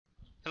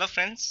Hello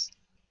friends,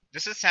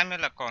 this is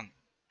Samuel Akon.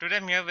 Today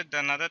I'm here with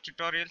another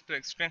tutorial to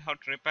explain how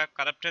to repair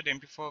corrupted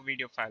MP4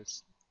 video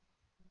files.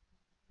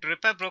 To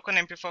repair broken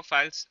MP4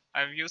 files,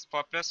 I've used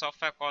popular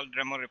software called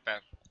Remo Repair.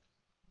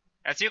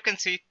 As you can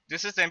see,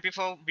 this is the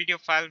MP4 video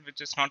file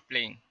which is not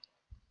playing.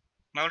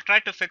 I will try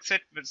to fix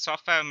it with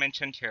software I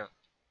mentioned here.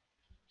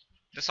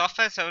 The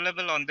software is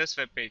available on this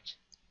webpage.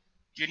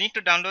 You need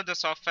to download the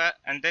software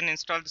and then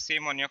install the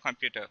same on your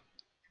computer.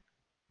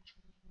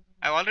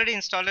 I've already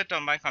installed it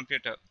on my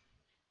computer.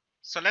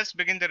 So let's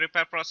begin the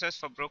repair process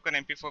for broken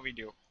MP4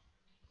 video.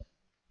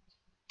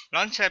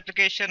 Launch the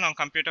application on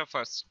computer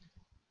first.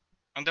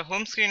 On the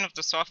home screen of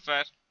the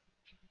software,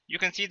 you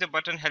can see the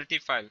button Healthy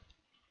File.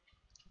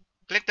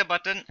 Click the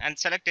button and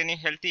select any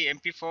healthy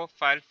MP4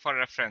 file for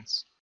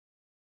reference.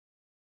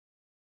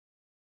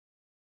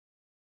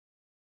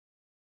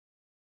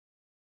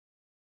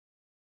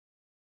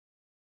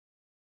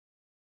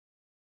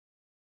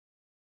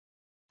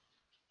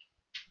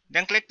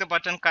 Then click the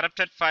button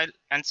Corrupted File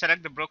and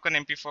select the broken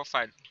MP4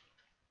 file.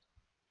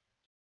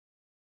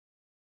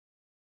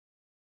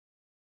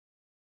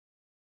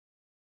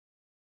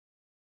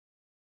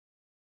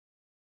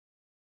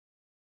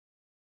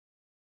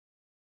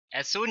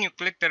 As soon you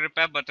click the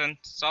repair button,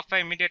 software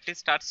immediately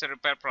starts the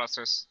repair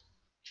process.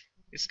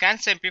 It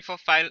scans the MP4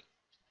 file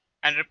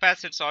and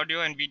repairs its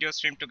audio and video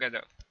stream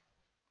together.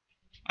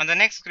 On the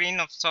next screen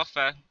of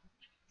software,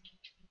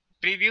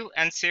 Preview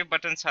and Save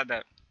buttons are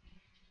there.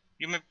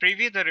 You may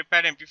preview the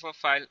repaired MP4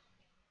 file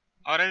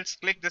or else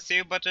click the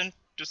Save button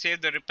to save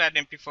the repaired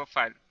MP4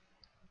 file.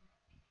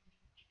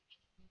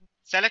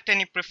 Select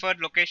any preferred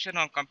location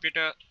on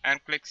computer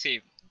and click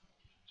Save.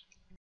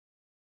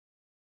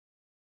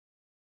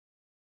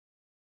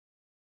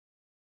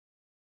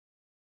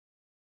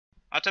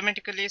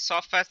 Automatically,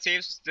 software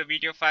saves the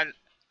video file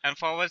and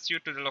forwards you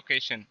to the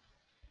location.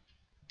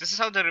 This is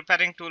how the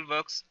repairing tool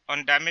works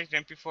on damaged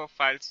MP4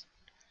 files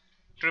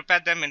to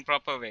repair them in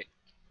proper way.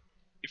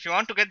 If you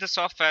want to get the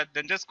software,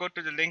 then just go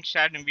to the link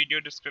shared in video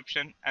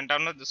description and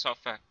download the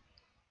software.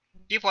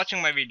 Keep watching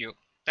my video.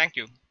 Thank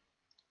you.